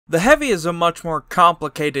The Heavy is a much more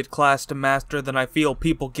complicated class to master than I feel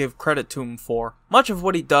people give credit to him for. Much of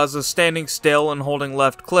what he does is standing still and holding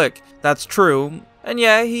left click. That's true, and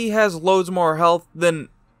yeah, he has loads more health than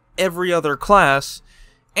every other class,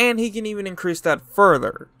 and he can even increase that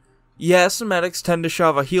further. Yes, medics tend to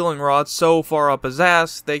shove a healing rod so far up his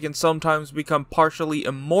ass, they can sometimes become partially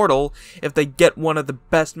immortal if they get one of the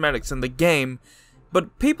best medics in the game,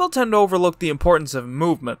 but people tend to overlook the importance of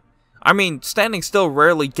movement. I mean, standing still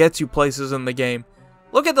rarely gets you places in the game.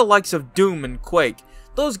 Look at the likes of Doom and Quake.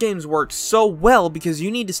 Those games work so well because you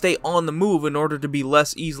need to stay on the move in order to be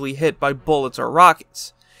less easily hit by bullets or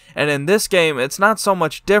rockets. And in this game, it's not so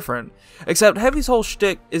much different, except Heavy's whole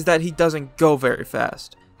shtick is that he doesn't go very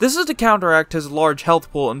fast. This is to counteract his large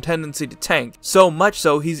health pool and tendency to tank, so much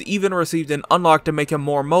so he's even received an unlock to make him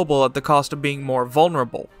more mobile at the cost of being more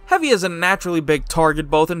vulnerable. Heavy is a naturally big target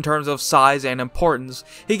both in terms of size and importance.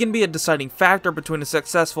 He can be a deciding factor between a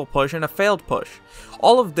successful push and a failed push.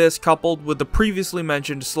 All of this coupled with the previously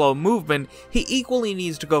mentioned slow movement, he equally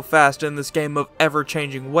needs to go fast in this game of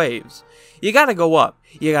ever-changing waves. You gotta go up,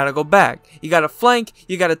 you gotta go back, you gotta flank,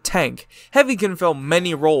 you gotta tank. Heavy can fill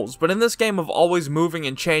many roles, but in this game of always moving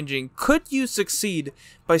and changing, could you succeed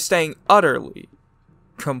by staying utterly,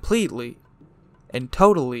 completely, and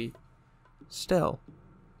totally still?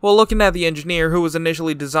 Well, looking at the engineer, who was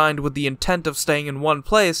initially designed with the intent of staying in one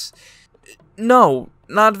place, no,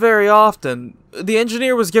 not very often. The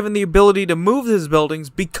engineer was given the ability to move his buildings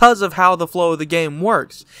because of how the flow of the game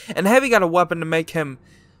works, and Heavy got a weapon to make him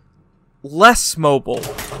less mobile.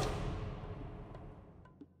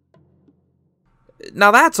 Now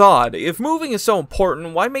that's odd. If moving is so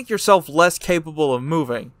important, why make yourself less capable of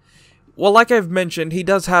moving? Well, like I've mentioned, he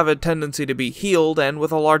does have a tendency to be healed, and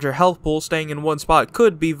with a larger health pool, staying in one spot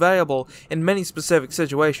could be valuable in many specific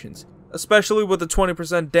situations. Especially with a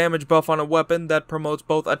 20% damage buff on a weapon that promotes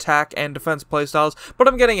both attack and defense playstyles, but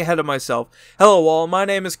I'm getting ahead of myself. Hello all, my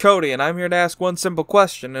name is Cody, and I'm here to ask one simple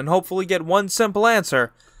question, and hopefully get one simple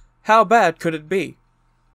answer. How bad could it be?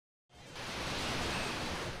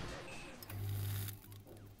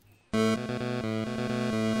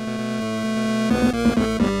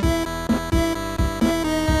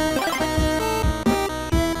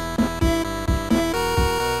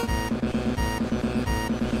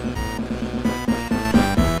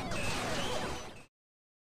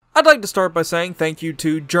 I'd like to start by saying thank you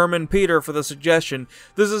to German Peter for the suggestion.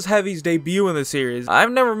 This is Heavy's debut in the series.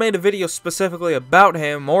 I've never made a video specifically about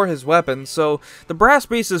him or his weapons, so the Brass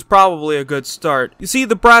Beast is probably a good start. You see,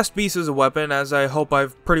 the Brass Beast is a weapon, as I hope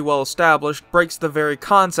I've pretty well established, breaks the very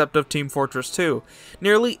concept of Team Fortress 2.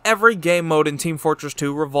 Nearly every game mode in Team Fortress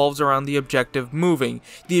 2 revolves around the objective moving,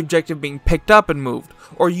 the objective being picked up and moved,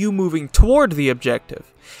 or you moving toward the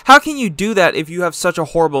objective. How can you do that if you have such a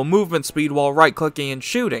horrible movement speed while right-clicking and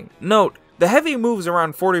shooting? Note, the Heavy moves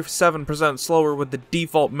around 47% slower with the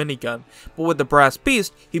default minigun, but with the Brass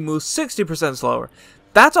Beast, he moves 60% slower.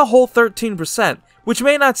 That's a whole 13%, which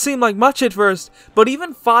may not seem like much at first, but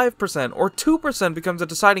even 5% or 2% becomes a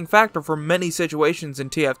deciding factor for many situations in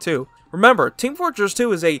TF2. Remember, Team Fortress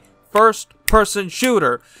 2 is a first-person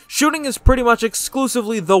shooter. Shooting is pretty much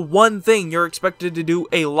exclusively the one thing you're expected to do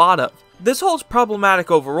a lot of. This holds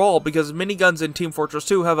problematic overall because miniguns in Team Fortress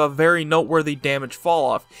 2 have a very noteworthy damage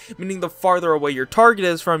falloff, meaning the farther away your target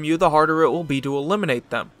is from you, the harder it will be to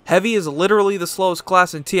eliminate them. Heavy is literally the slowest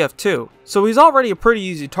class in TF2, so he's already a pretty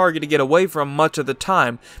easy target to get away from much of the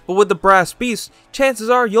time, but with the Brass Beast, chances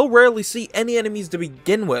are you'll rarely see any enemies to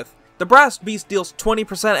begin with. The Brass Beast deals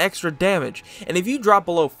 20% extra damage, and if you drop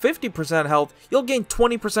below 50% health, you'll gain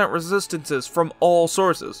 20% resistances from all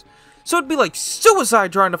sources. So it'd be like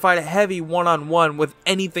suicide trying to fight a Heavy one-on-one with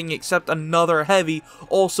anything except another Heavy,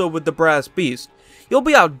 also with the Brass Beast. You'll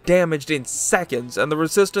be out damaged in seconds, and the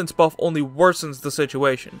resistance buff only worsens the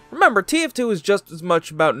situation. Remember, TF2 is just as much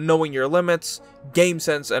about knowing your limits, game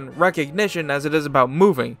sense, and recognition as it is about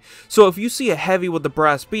moving. So if you see a Heavy with the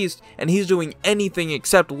Brass Beast, and he's doing anything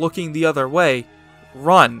except looking the other way,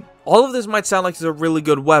 run. All of this might sound like it's a really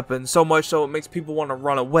good weapon, so much so it makes people want to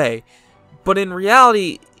run away. But in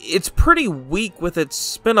reality, it's pretty weak with its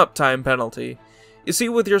spin-up time penalty. You see,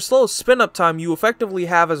 with your slow spin-up time, you effectively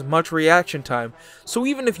have as much reaction time, so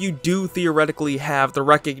even if you do theoretically have the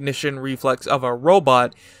recognition reflex of a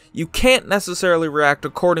robot, you can't necessarily react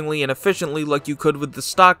accordingly and efficiently like you could with the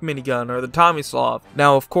stock minigun or the Tomislav.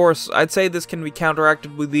 Now, of course, I'd say this can be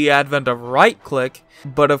counteracted with the advent of right-click,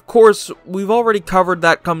 but of course, we've already covered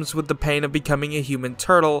that comes with the pain of becoming a human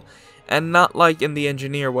turtle, and not like in the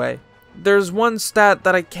engineer way. There's one stat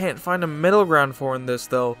that I can't find a middle ground for in this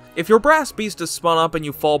though. If your Brass Beast is spun up and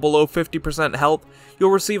you fall below 50% health,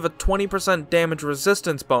 you'll receive a 20% damage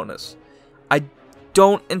resistance bonus. I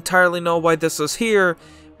don't entirely know why this is here,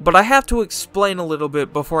 but I have to explain a little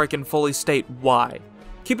bit before I can fully state why.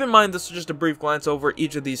 Keep in mind this is just a brief glance over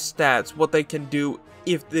each of these stats, what they can do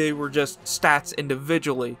if they were just stats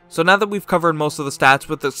individually. So now that we've covered most of the stats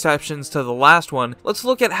with exceptions to the last one, let's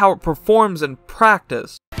look at how it performs in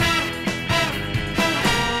practice.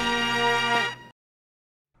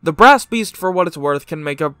 The Brass Beast, for what it's worth, can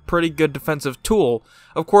make a pretty good defensive tool.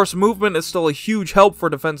 Of course, movement is still a huge help for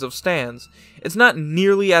defensive stands. It's not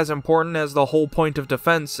nearly as important as the whole point of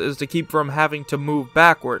defense is to keep from having to move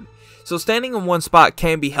backward. So standing in one spot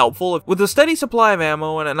can be helpful. With a steady supply of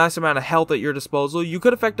ammo and a nice amount of health at your disposal, you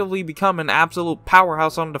could effectively become an absolute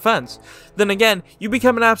powerhouse on defense. Then again, you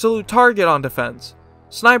become an absolute target on defense.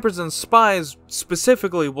 Snipers and spies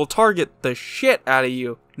specifically will target the shit out of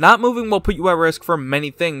you. Not moving will put you at risk for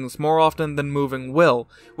many things more often than moving will,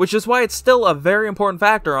 which is why it's still a very important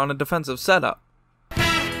factor on a defensive setup.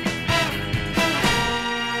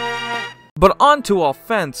 But on to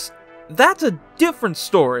offense, that's a different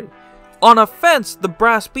story. On offense, the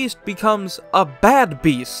Brass Beast becomes a bad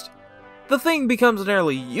beast. The thing becomes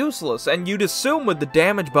nearly useless, and you'd assume with the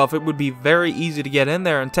damage buff it would be very easy to get in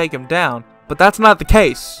there and take him down. But that's not the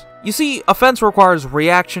case. You see, offense requires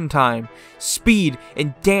reaction time, speed,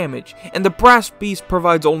 and damage, and the Brass Beast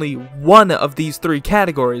provides only one of these three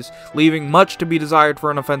categories, leaving much to be desired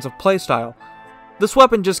for an offensive playstyle. This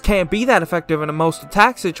weapon just can't be that effective in most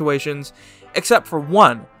attack situations, except for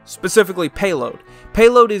one, specifically payload.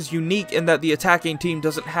 Payload is unique in that the attacking team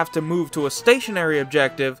doesn't have to move to a stationary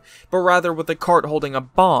objective, but rather with the cart holding a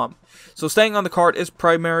bomb. So staying on the cart is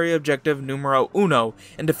primary objective numero uno,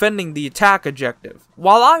 and defending the attack objective.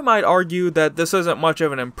 While I might argue that this isn't much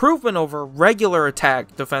of an improvement over regular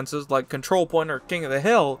attack defenses like Control Point or King of the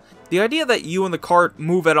Hill, the idea that you and the cart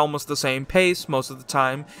move at almost the same pace most of the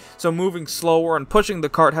time, so moving slower and pushing the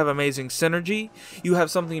cart have amazing synergy, you have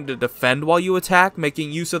something to defend while you attack,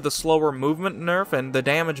 making use of the slower movement nerf and the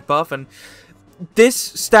damage buff, and this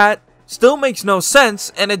stat still makes no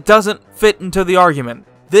sense and it doesn't fit into the argument.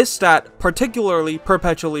 This stat particularly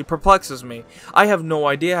perpetually perplexes me. I have no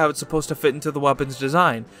idea how it's supposed to fit into the weapon's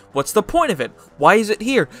design. What's the point of it? Why is it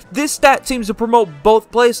here? This stat seems to promote both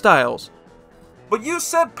playstyles. But you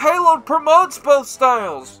said payload promotes both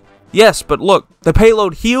styles! Yes, but look, the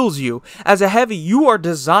payload heals you. As a heavy, you are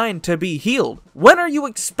designed to be healed. When are you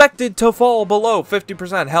expected to fall below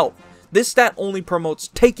 50% health? This stat only promotes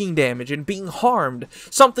taking damage and being harmed,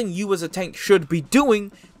 something you as a tank should be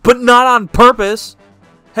doing, but not on purpose.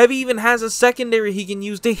 Heavy even has a secondary he can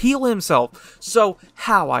use to heal himself. So,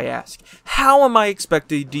 how, I ask? How am I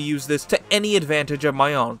expected to use this to any advantage of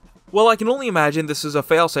my own? Well, I can only imagine this is a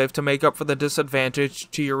failsafe to make up for the disadvantage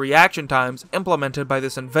to your reaction times implemented by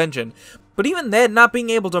this invention. But even then, not being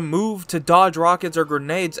able to move to dodge rockets or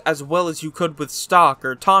grenades as well as you could with stock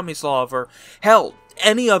or Tomislav or, hell,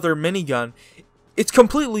 any other minigun, it's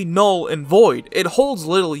completely null and void. It holds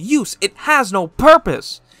little use. It has no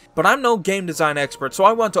purpose. But I'm no game design expert, so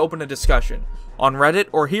I want to open a discussion. On Reddit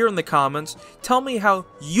or here in the comments, tell me how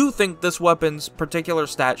you think this weapon's particular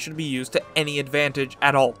stat should be used to any advantage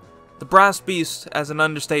at all. The Brass Beast, as an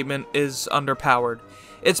understatement, is underpowered.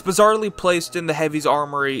 It's bizarrely placed in the Heavy's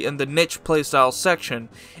armory in the niche playstyle section.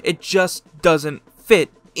 It just doesn't fit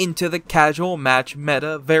into the casual match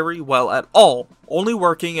meta very well at all, only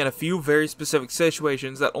working in a few very specific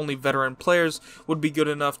situations that only veteran players would be good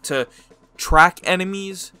enough to track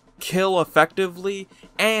enemies, kill effectively,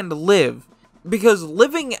 and live. Because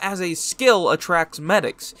living as a skill attracts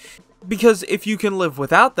medics. Because if you can live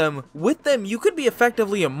without them, with them you could be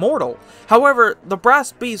effectively immortal. However, the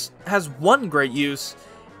Brass Beast has one great use,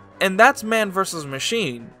 and that's man versus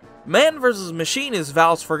machine. Man vs. Machine is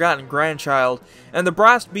Valve's forgotten grandchild, and the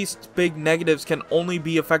Brass Beast's big negatives can only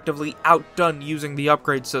be effectively outdone using the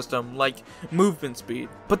upgrade system, like movement speed.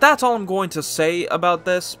 But that's all I'm going to say about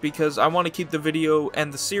this, because I want to keep the video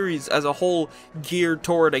and the series as a whole geared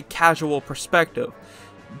toward a casual perspective.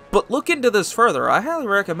 But look into this further, I highly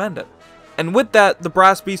recommend it. And with that, the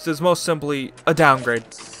Brass Beast is most simply a downgrade.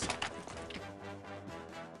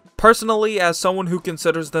 Personally, as someone who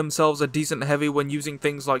considers themselves a decent heavy when using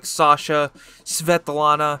things like Sasha,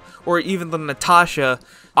 Svetlana, or even the Natasha,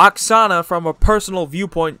 Oksana, from a personal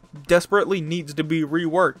viewpoint, desperately needs to be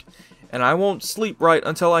reworked, and I won't sleep right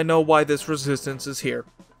until I know why this resistance is here.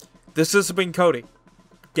 This has been Cody.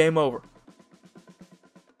 Game over.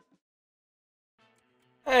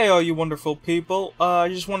 Hey all you wonderful people, I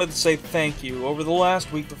just wanted to say thank you. Over the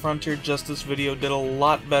last week, the Frontier Justice video did a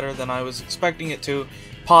lot better than I was expecting it to,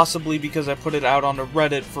 possibly because I put it out onto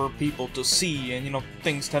Reddit for people to see, and you know,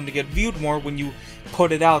 things tend to get viewed more when you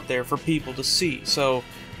put it out there for people to see, so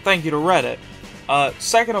thank you to Reddit.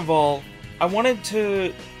 Second of all, I wanted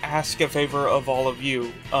to ask a favor of all of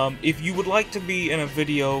you. If you would like to be in a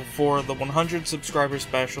video for the 100 subscriber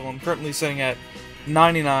special, I'm currently sitting at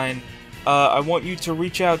 99, I want you to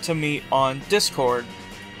reach out to me on Discord,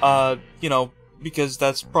 you know, because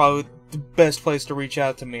that's probably the best place to reach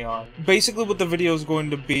out to me on. Basically what the video is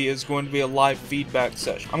going to be a live feedback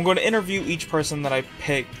session. I'm going to interview each person that I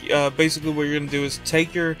pick. Basically what you're going to do is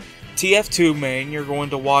take your TF2 main, you're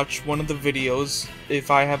going to watch one of the videos,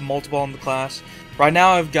 if I have multiple in the class. Right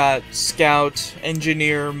now I've got Scout,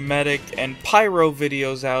 Engineer, Medic, and Pyro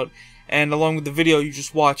videos out, and along with the video you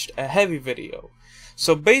just watched a heavy video.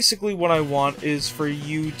 So basically what I want is for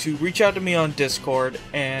you to reach out to me on Discord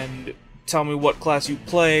and tell me what class you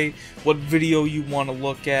play, what video you want to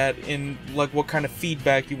look at, and like what kind of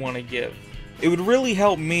feedback you want to give. It would really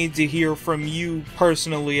help me to hear from you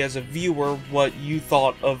personally as a viewer what you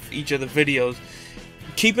thought of each of the videos.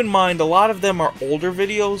 Keep in mind a lot of them are older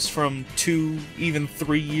videos from 2, even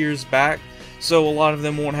 3 years back, so a lot of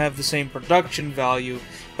them won't have the same production value,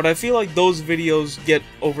 but I feel like those videos get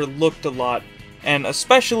overlooked a lot. And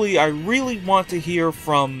especially, I really want to hear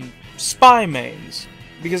from spy mains,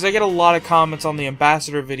 because I get a lot of comments on the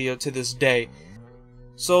Ambassador video to this day.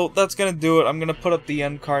 So that's gonna do it. I'm gonna put up the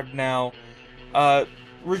end card now.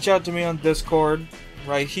 Reach out to me on Discord,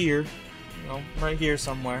 right here, you know, right here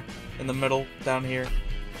somewhere, in the middle, down here.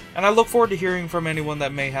 And I look forward to hearing from anyone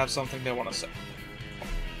that may have something they want to say.